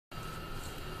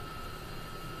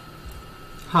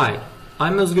Hi,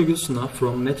 I'm Özgür Gülsuna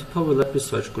from METU Power Lab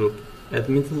Research Group at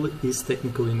Middle East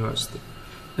Technical University,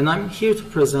 and I'm here to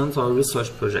present our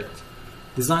research project,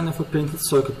 design of a printed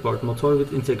circuit board motor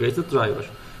with integrated driver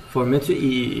for METU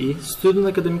EEE Student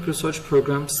Academic Research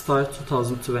Program STAR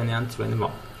 2020 and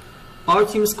 21. Our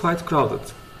team is quite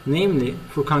crowded, namely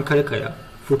Furkan Karakaya,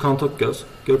 Furkan Tokgöz,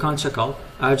 Gökhan Çakal,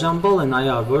 Ercan Bal and I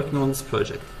are working on this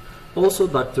project. Also,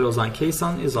 Dr. Ozan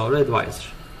Kaysan is our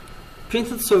advisor.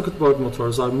 Printed circuit board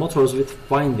motors are motors with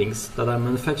windings that are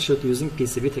manufactured using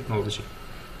PCB technology.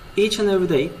 Each and every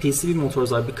day, PCB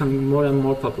motors are becoming more and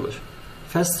more popular.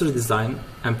 Faster design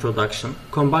and production,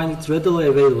 combined with readily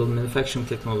available manufacturing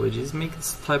technologies, make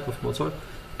this type of motor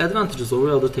advantageous over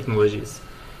other technologies.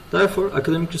 Therefore,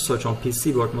 academic research on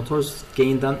PCB board motors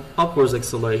gained an upwards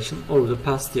acceleration over the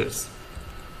past years.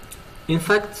 In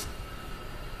fact,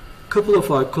 a couple of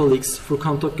our colleagues,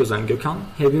 Furkan Tokgöz and Gökhan,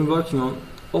 have been working on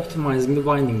optimizing the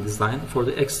winding design for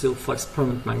the axial flux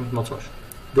permanent magnet motor.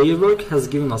 Their work has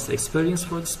given us experience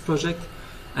for this project,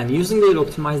 and using their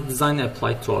optimized design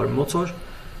applied to our motor,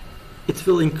 it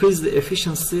will increase the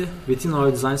efficiency within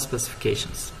our design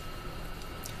specifications.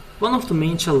 One of the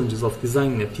main challenges of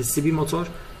designing a PCB motor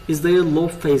is their low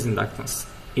phase inductance,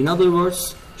 in other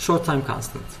words, short time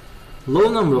constant.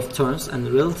 Low number of turns and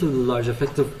relatively large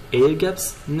effective air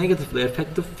gaps negatively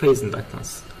affect the phase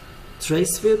inductance.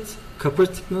 Trace width, copper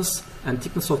thickness, and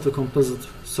thickness of the composite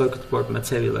circuit board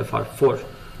material FR4,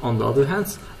 on the other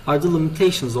hand, are the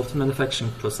limitations of the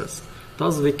manufacturing process.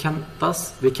 Thus, we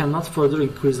cannot further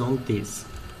increase on these.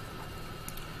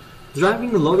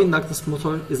 Driving a low inductance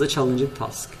motor is a challenging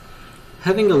task.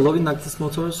 Having a low inductance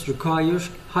motors require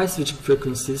high switching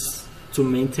frequencies to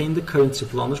maintain the current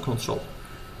ripple under control.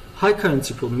 High current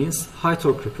ripple means high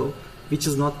torque ripple, which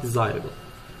is not desirable.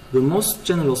 The most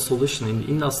general solution in the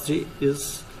industry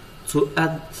is to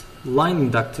add line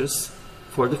inductors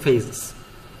for the phases.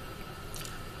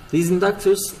 These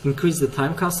inductors increase the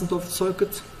time constant of the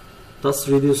circuit, thus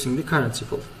reducing the current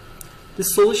ripple.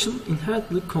 This solution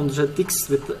inherently contradicts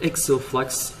with the axial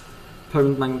flux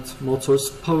permanent magnet motor's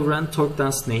power and torque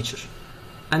dense nature,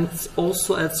 and it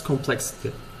also adds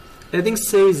complexity. Adding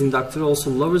series inductor also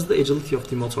lowers the agility of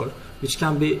the motor, which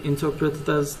can be interpreted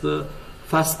as the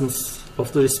fastness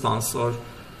of the response or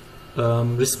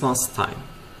response time.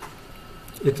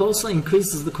 It also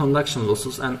increases the conduction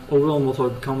losses and overall motor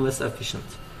becomes less efficient.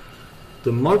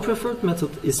 The more preferred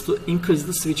method is to increase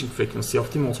the switching frequency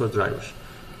of the motor driver,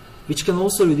 which can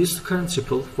also reduce the current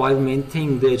ripple while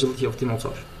maintaining the agility of the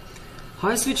motor.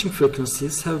 High switching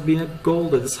frequencies have been a goal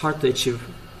that is hard to achieve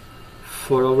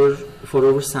for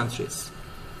over centuries.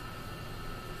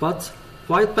 But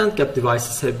wide bandgap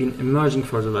devices have been emerging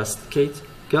for the last decade.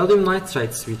 Gallium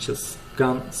Nitride switches,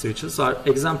 GaN switches, are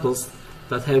examples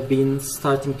that have been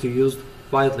starting to used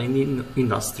widely in the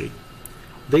industry.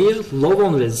 Their low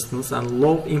on resistance and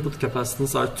low input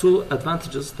capacitance are two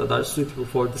advantages that are suitable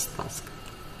for this task.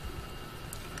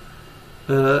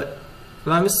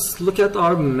 When we look at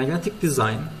our magnetic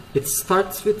design, it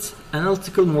starts with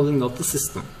analytical modeling of the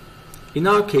system. In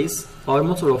our case, our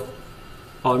motor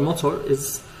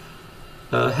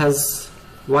has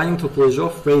winding topology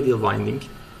of radial winding.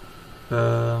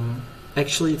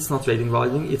 Actually, it's not radial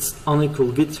winding, it's unequal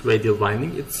with radial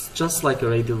winding. It's just like a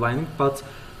radial winding, but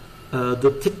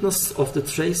the thickness of the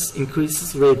trace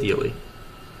increases radially.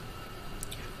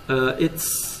 It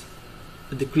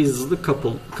decreases the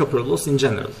copper loss in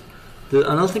general. The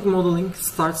analytic modeling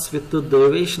starts with the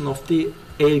derivation of the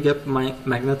air gap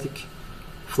magnetic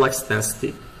flux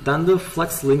density. Then the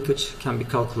flux linkage can be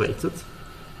calculated.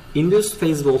 Induced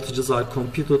phase voltages are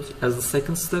computed as the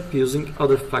second step using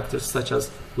other factors such as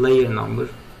layer number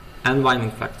and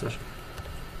winding factor.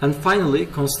 And finally,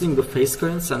 considering the phase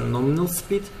currents and nominal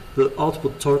speed, the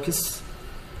output torque is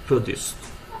produced.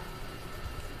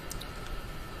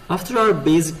 After our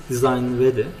basic design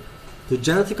ready, the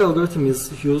genetic algorithm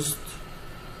is used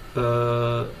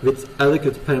with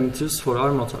adequate parameters for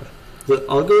our motor. The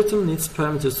algorithm needs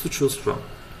parameters to choose from,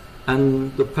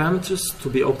 and the parameters to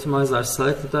be optimized are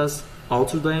selected as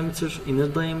outer diameter, inner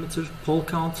diameter, pole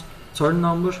count, turn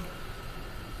number,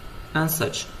 and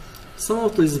such. Some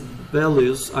of these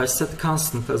values are set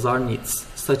constant as our needs,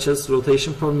 such as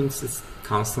rotation per minute is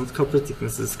constant, copper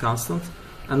thickness is constant,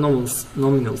 and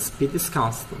nominal speed is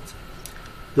constant.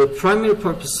 The primary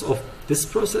purpose of this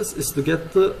process is to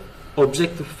get the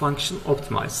objective function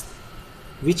optimized,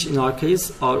 which in our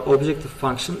case, our objective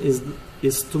function is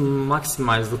to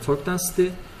maximize the torque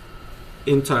density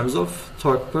in terms of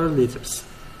torque per liters.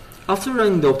 After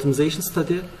running the optimization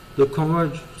study, the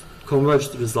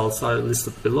converged results are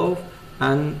listed below,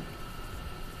 and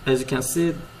as you can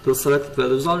see, the selected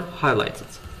values are highlighted.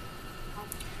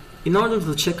 In order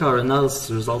to check our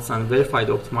analysis results and verify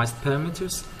the optimized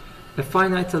parameters, a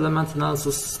finite element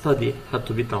analysis study had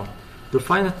to be done. The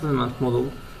finite element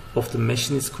model of the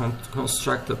machine is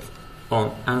constructed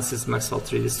on ANSYS Maxwell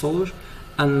 3D Solver,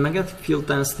 and magnetic field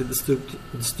density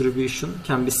distribution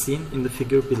can be seen in the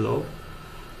figure below,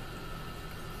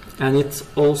 and it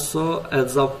also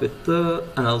adds up with the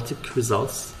analytic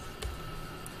results.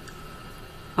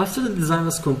 After the design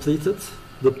was completed,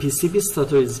 the PCB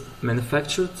starter is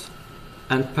manufactured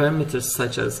and parameters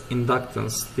such as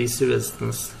inductance, DC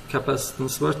resistance,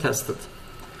 capacitance were tested.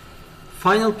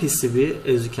 Final PCB,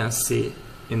 as you can see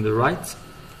in the right,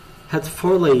 had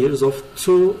 4 layers of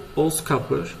 2 Oz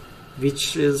copper,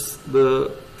 which is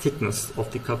the thickness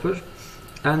of the copper,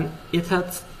 and it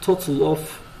had total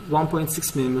of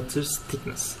 1.6 mm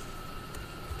thickness.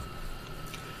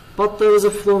 But there was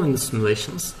a flaw in the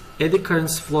simulations. Eddy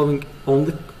currents flowing on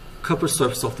the copper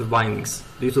surface of the windings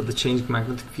due to the changing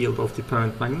magnetic field of the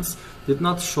parent magnets did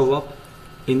not show up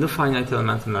in the finite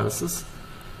element analysis.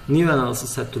 New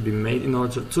analysis had to be made in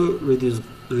order to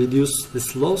reduce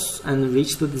this loss and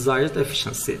reach the desired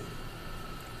efficiency.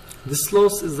 This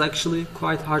loss is actually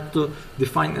quite hard to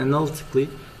define analytically,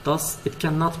 thus it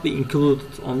cannot be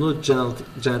included on the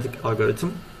genetic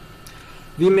algorithm.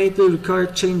 We made the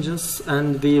required changes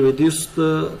and we reduced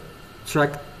the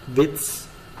track width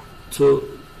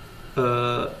to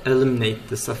eliminate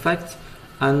this effect,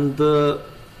 and the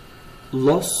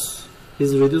loss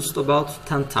is reduced about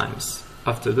 10 times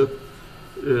after the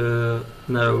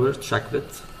narrower track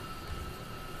width.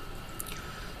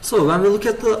 So when we look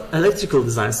at the electrical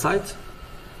design side,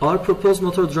 our proposed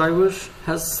motor driver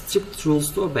has strict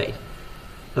rules to obey.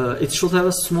 It should have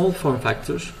a small form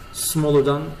factor, smaller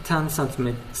than 10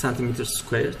 centimeters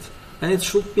squared, and it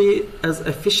should be as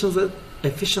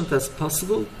efficient as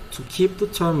possible to keep the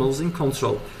terminals in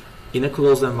control in a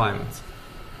closed environment.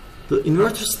 The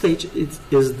inverter stage is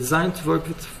designed to work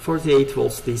with 48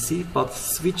 volts DC, but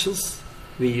switches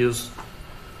we use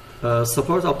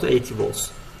support up to 80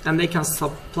 volts, and they can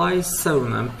supply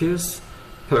 7 amperes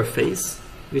per phase,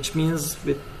 which means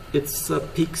with its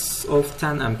peaks of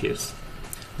 10 amperes.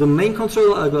 The main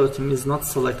control algorithm is not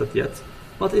selected yet,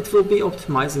 but it will be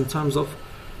optimized in terms of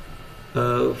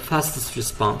fastest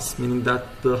response, meaning that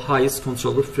the highest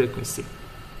controller frequency.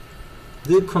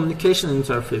 The communication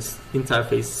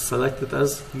interface selected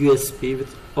as USB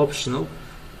with optional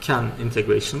CAN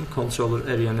integration, controller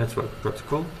area network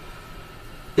protocol.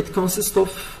 It consists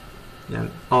of,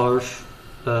 our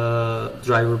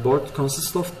driver board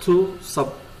consists of 2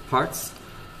 subparts,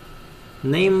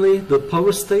 namely the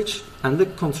power stage and the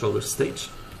controller stage.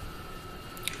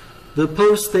 The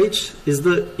power stage is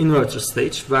the inverter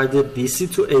stage where the DC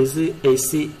to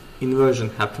AC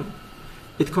inversion happens.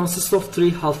 It consists of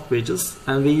 3 half bridges,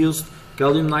 and we used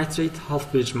gallium nitride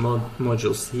half bridge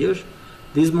modules here.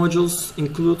 These modules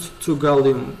include 2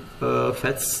 gallium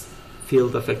FETs,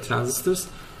 field effect transistors,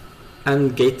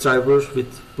 and gate driver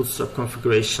with bootstrap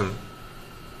configuration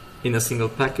in a single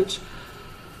package.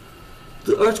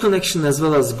 The earth connection as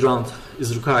well as ground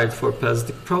is required for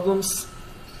parasitic problems.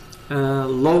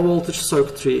 Low voltage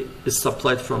circuitry is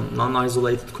supplied from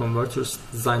non-isolated converters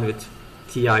designed with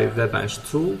TI Webbench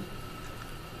tool.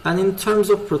 And in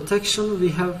terms of protection, we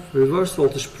have reverse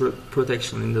voltage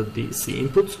protection in the DC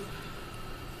input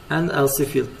and LC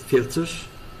filter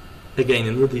again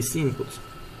in the DC input.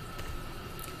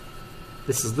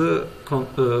 This is the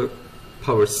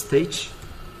power stage.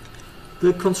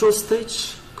 The control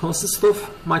stage consists of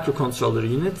microcontroller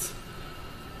unit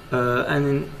and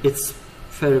in its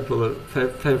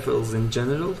peripherals in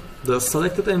general. The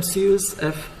selected MCU is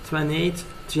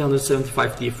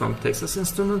F28375D from Texas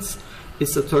Instruments.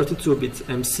 It's a 32-bit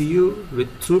MCU with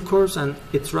 2 cores, and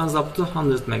it runs up to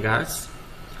 100 MHz,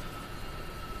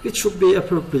 which should be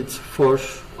appropriate for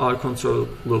our control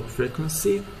loop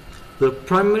frequency. The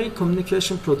primary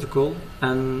communication protocol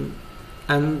from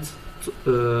and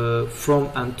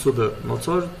to the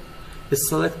motor is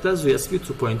selected as USB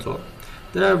 2.0.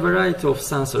 There are a variety of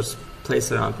sensors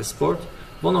placed around this board.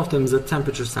 One of them is a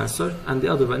temperature sensor and the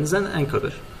other one is an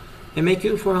encoder.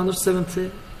 METU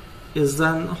 470 is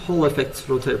an Hall effect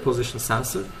rotary position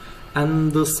sensor,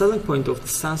 and the selling point of the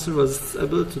sensor was its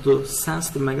ability to sense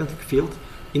the magnetic field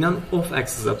in an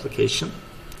off-axis application.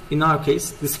 In our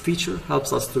case, this feature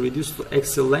helps us to reduce the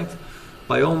axial length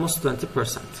by almost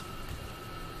 20%.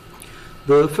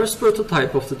 The first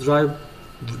prototype of the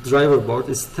driver board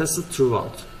is tested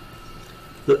throughout.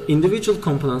 The individual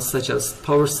components such as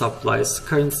power supplies,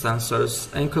 current sensors,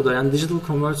 encoder and digital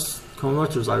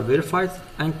converters are verified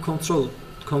and controlled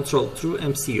through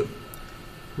MCU.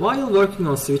 While working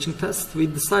on switching tests, we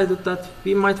decided that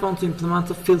we might want to implement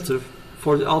a filter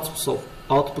for the outputs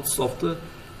of the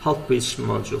half bridge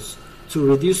modules to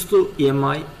reduce the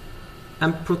EMI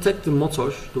and protect the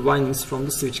motor, the windings, from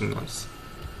the switching noise.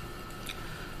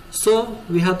 So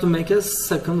we had to make a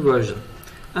second version,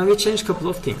 and we changed a couple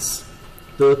of things.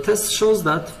 The test shows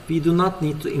that we do not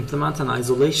need to implement an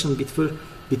isolation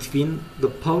between the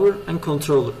power and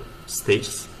control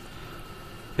stages.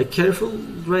 A careful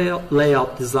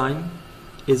layout design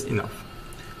is enough.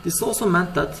 This also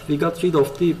meant that we got rid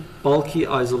of the bulky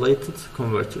isolated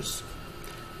converters.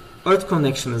 Earth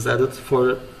connection is added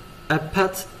for a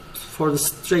path for the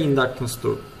stray inductance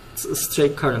to stray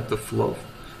current to flow.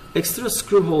 Extra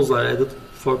screw holes are added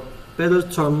for better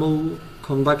thermal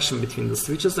conduction between the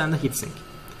switches and the heatsink.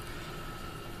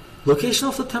 Location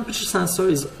of the temperature sensor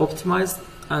is optimized,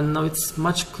 and now it's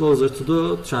much closer to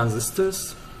the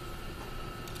transistors.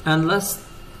 And lastly,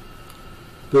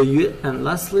 the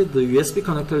USB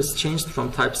connector is changed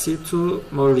from Type-C to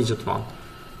more rigid one.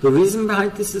 The reason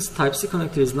behind this is Type-C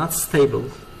connector is not stable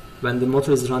when the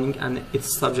motor is running and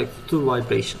it's subject to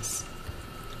vibrations.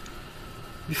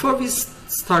 Before we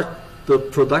start the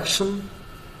production,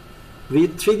 we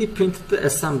 3D printed the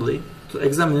assembly to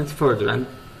examine it further and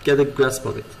get a grasp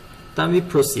of it. Then we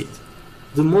proceed.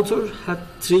 The motor had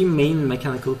three main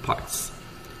mechanical parts: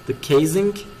 the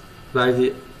casing, where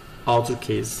the outer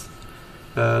case,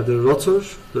 the rotor,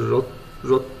 the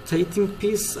rotating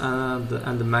piece, and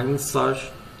the magnets are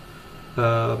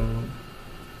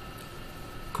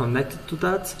connected to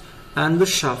that, and the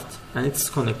shaft, and it's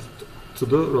connected to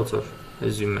the rotor,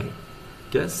 as you may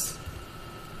guess.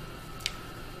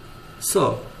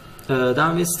 So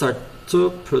then we start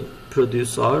to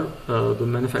produce the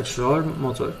manufacture our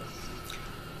motor.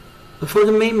 For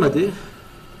the main body,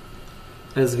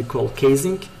 as we call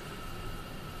casing,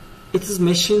 it is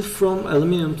machined from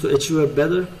aluminum to achieve a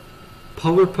better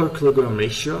power per kilogram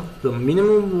ratio. The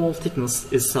minimum wall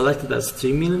thickness is selected as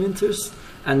 3 mm,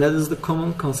 and that is the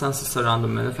common consensus around the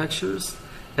manufacturers,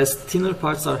 as thinner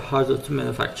parts are harder to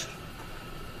manufacture.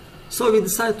 So we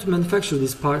decided to manufacture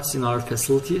these parts in our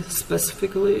facility,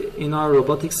 specifically in our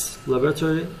robotics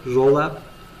laboratory, RoLab,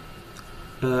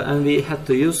 and we had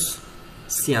to use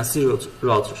CNC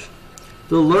router.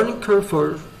 The learning curve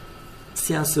for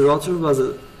CNC router was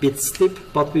a bit steep,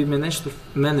 but we managed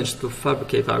to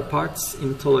fabricate our parts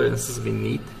in tolerances we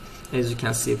need, as you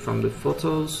can see from the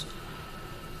photos.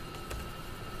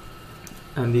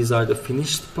 And these are the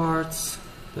finished parts.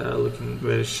 They are looking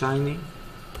very shiny.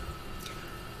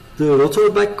 The rotor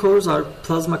back cores are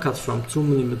plasma cut from 2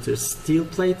 mm steel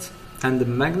plate, and the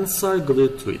magnets are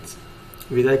glued to it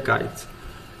with a guide.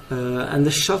 And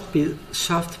the shaft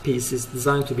piece is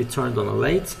designed to be turned on a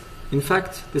lathe. In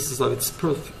fact, this is how it's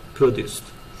produced.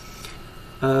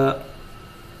 And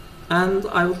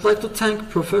I would like to thank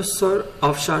Professor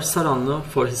Afshar Saranlı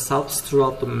for his helps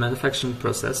throughout the manufacturing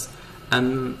process,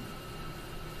 and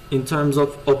in terms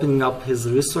of opening up his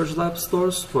research lab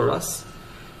doors for us.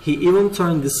 He even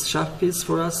turned this shaft piece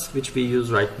for us, which we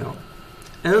use right now.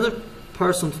 Another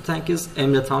person to thank is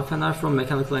Emre Tanfener from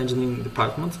Mechanical Engineering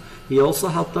Department. He also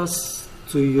helped us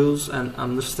to use and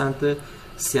understand the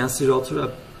CNC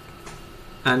router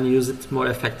and use it more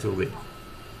effectively.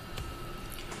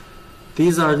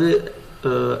 These are the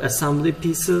assembly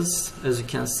pieces. As you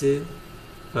can see,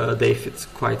 they fit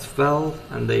quite well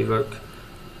and they work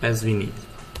as we need.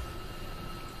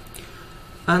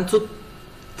 And to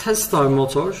test our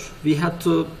motor, we had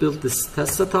to build this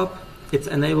test setup. It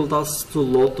enabled us to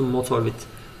load the motor with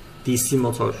DC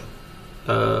motor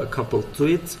coupled to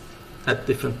it at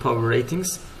different power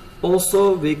ratings.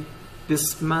 Also,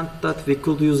 this meant that we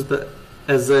could use it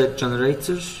as a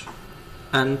generator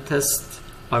and test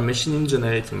our machine in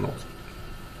generator mode.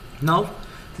 Now,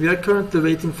 we are currently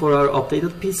waiting for our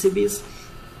updated PCBs.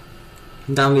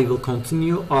 Then we will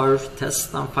continue our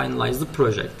test and finalize the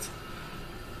project.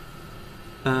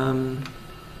 And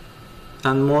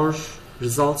more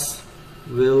results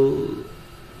will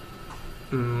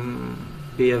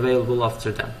be available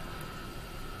after that.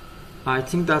 I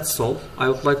think that's all. I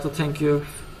would like to thank you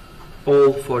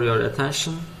all for your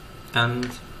attention and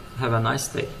have a nice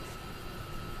day.